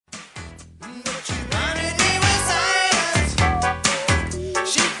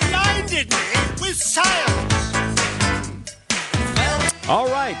All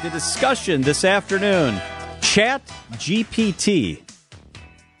right, the discussion this afternoon, ChatGPT.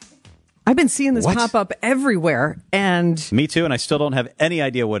 I've been seeing this pop up everywhere, and me too, and I still don't have any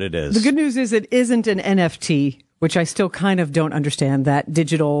idea what it is. The good news is it isn't an NFT, which I still kind of don't understand, that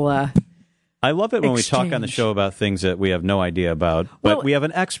digital I love it when exchange. we talk on the show about things that we have no idea about, but we have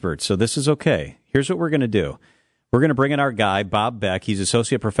an expert, so this is okay. Here's what we're going to do. We're going to bring in our guy, Bob Beck. He's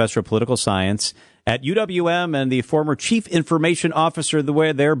Associate Professor of Political Science at UWM and the former Chief Information Officer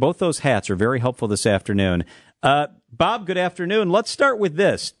there. Both those hats are very helpful this afternoon. Bob, good afternoon. Let's start with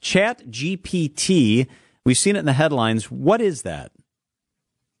this. ChatGPT, we've seen it in the headlines. What is that?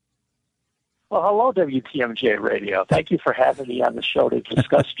 Well, hello, WTMJ Radio. Thank you for having me on the show to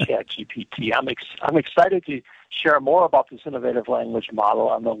discuss ChatGPT. I'm excited to share more about this innovative language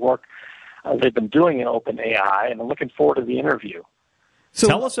model and the work they've been doing in OpenAI, and I'm looking forward to the interview. So,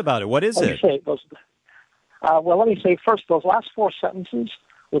 tell us about it. What is it? Let me say first, those last four sentences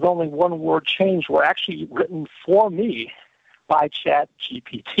with only one word change were actually written for me by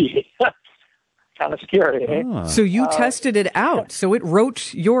ChatGPT. Kind of scary, eh? So you tested it out. So it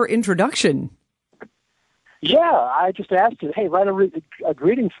wrote your introduction. Yeah, I just asked it, hey, write a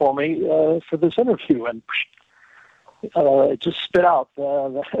greeting for me for this interview, and it just spit out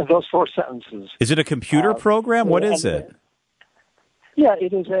those four sentences. Is it a computer program? What is it? Yeah,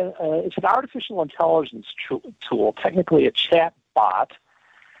 it is. It's an artificial intelligence tool, technically a chat bot,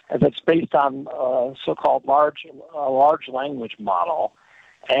 that's based on so-called large language model,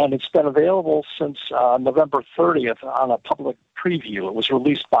 and it's been available since November 30th on a public preview. It was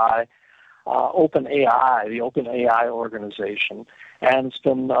released by OpenAI, the OpenAI organization, and it's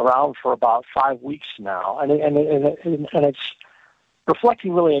been around for about 5 weeks now, and it's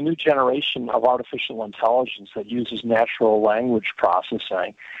reflecting really a new generation of artificial intelligence that uses natural language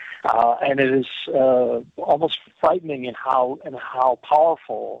processing, and it is almost frightening in how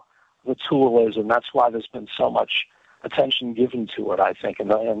powerful the tool is, and that's why there's been so much attention given to it, I think, in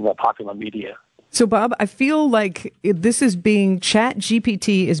the popular media. So, Bob, I feel like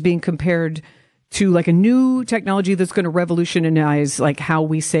ChatGPT is being compared to like a new technology that's going to revolutionize like how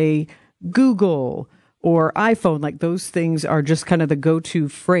we say Google or iPhone. Like those things are just kind of the go-to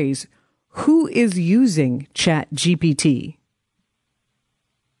phrase. Who is using ChatGPT?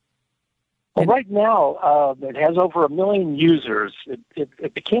 Well, right now, it has over 1 million users.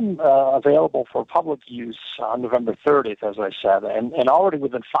 It became available for public use on November 30th, as I said, and already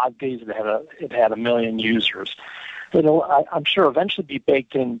within 5 days it had 1 million users. I'm sure eventually be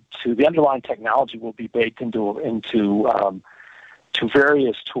baked into the underlying technology will be baked into to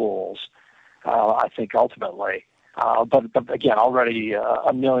various tools. I think ultimately, but again, already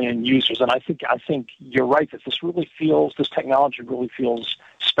 1 million users, and I think you're right that this technology really feels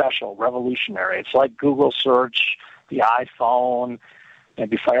special, revolutionary. It's like Google search, the iPhone,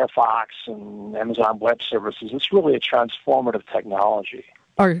 maybe Firefox, and Amazon Web Services. It's really a transformative technology.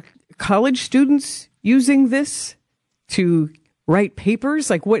 Are college students using this to write papers?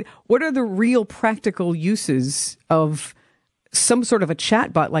 Like, what are the real practical uses of some sort of a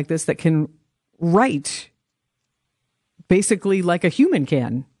chatbot like this that can write basically like a human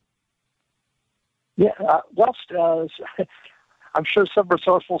can? Yeah, I'm sure some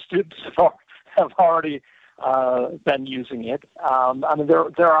resourceful students have already been using it. I mean,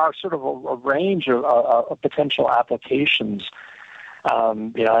 there are sort of a range of potential applications.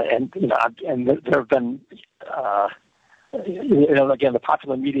 And there have been. Again, the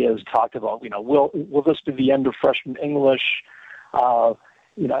popular media has talked about. Will this be the end of freshman English?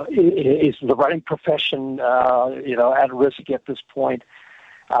 Is the writing profession at risk at this point?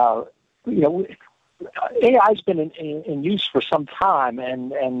 AI's been in use for some time,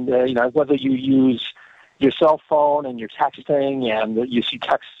 and whether you use your cell phone and your texting, and you see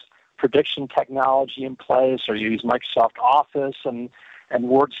text prediction technology in place, or you use Microsoft Office, and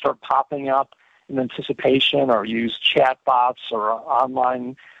words start popping up in anticipation, or use chatbots or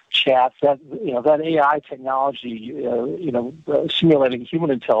online chat. That AI technology, simulating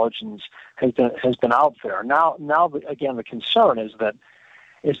human intelligence has been out there. Now, again, the concern is that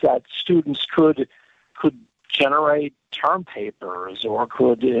students could generate term papers or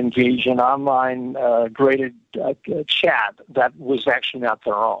could engage in online graded chat that was actually not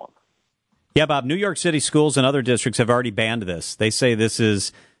their own. Yeah, Bob, New York City schools and other districts have already banned this. They say this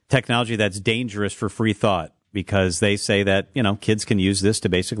is technology that's dangerous for free thought because they say that, kids can use this to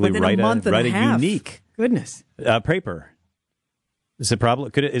basically write a unique paper. Is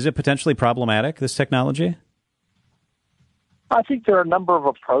it potentially problematic, this technology? I think there are a number of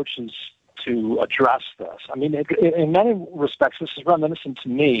approaches to address this. I mean, in many respects, this is reminiscent to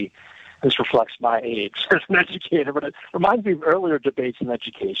me this reflects my age as an educator, but it reminds me of earlier debates in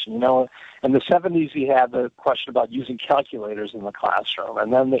education. In the 70s, we had the question about using calculators in the classroom.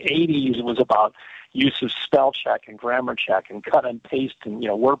 And then the 80s, it was about use of spell check and grammar check and cut and paste and,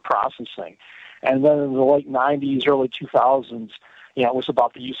 word processing. And then in the late 90s, early 2000s, it was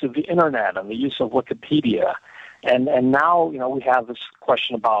about the use of the Internet and the use of Wikipedia. And now, we have this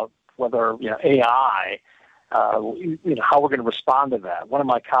question about whether, AI, how we're going to respond to that. One of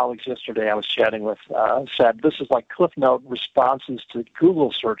my colleagues yesterday I was chatting with said this is like Cliff Note responses to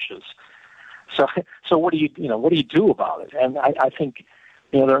Google searches. So what do you do about it? And I think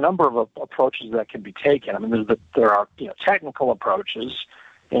there are a number of approaches that can be taken. I mean, there are technical approaches.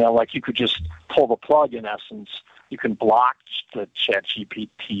 Like you could just pull the plug. In essence, you can block the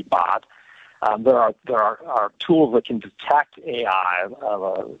ChatGPT bot. There are tools that can detect AI.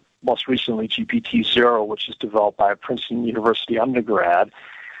 Most recently, GPT-0, which is developed by a Princeton University undergrad.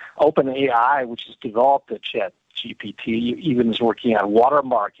 OpenAI, which is developed at ChatGPT, even is working on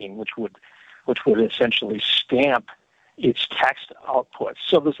watermarking, which would essentially stamp its text output.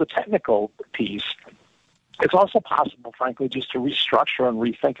 So there's the technical piece. It's also possible, frankly, just to restructure and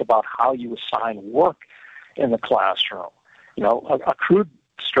rethink about how you assign work in the classroom. A crude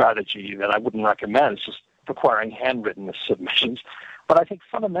strategy that I wouldn't recommend is just requiring handwritten submissions. But I think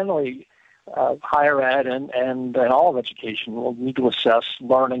fundamentally, higher ed and all of education will need to assess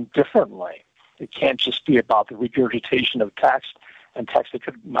learning differently. It can't just be about the regurgitation of text, and text that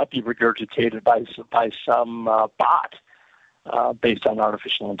might be regurgitated by some bot based on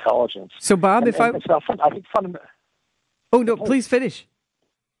artificial intelligence. So, Bob, I think fundamentally. Oh no, please finish.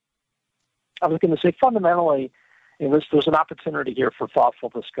 I was going to say fundamentally. There's an opportunity here for thoughtful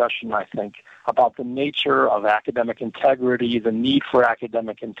discussion, I think, about the nature of academic integrity, the need for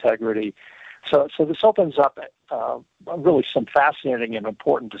academic integrity. So this opens up really some fascinating and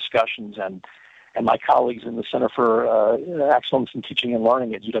important discussions, and my colleagues in the Center for Excellence in Teaching and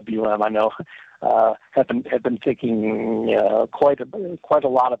Learning at UWM, I know, have been thinking quite a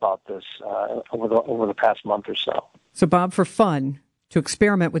lot about this over the past month or so. So, Bob, for fun, to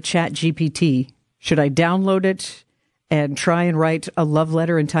experiment with ChatGPT, should I download it and try and write a love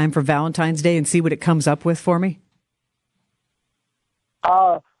letter in time for Valentine's Day and see what it comes up with for me?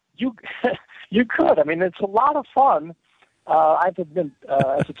 You could. I mean, it's a lot of fun. I've been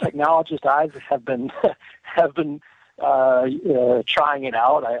as a technologist, I have been trying it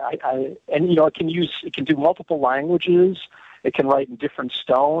out. It can do multiple languages. It can write in different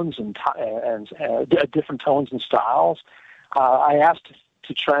tones and different tones and styles. I asked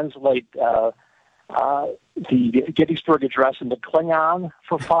to translate the Gettysburg Address into Klingon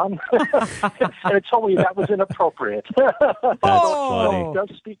for fun, and it told me that was inappropriate. That's funny. It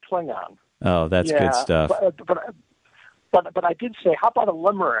does speak Klingon. Oh, that's good stuff. But I did say, how about a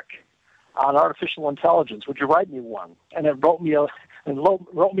limerick on artificial intelligence? Would you write me one? And it wrote me a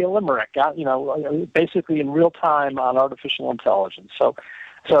limerick, basically in real time on artificial intelligence. So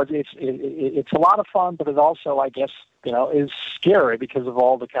it's a lot of fun, but it also, I guess, is scary because of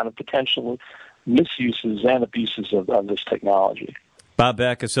all the kind of potential misuses and abuses of this technology. Bob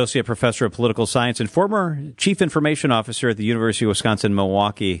Beck, Associate Professor of Political Science and former Chief Information Officer at the University of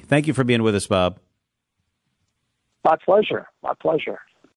Wisconsin-Milwaukee. Thank you for being with us, Bob. My pleasure. My pleasure.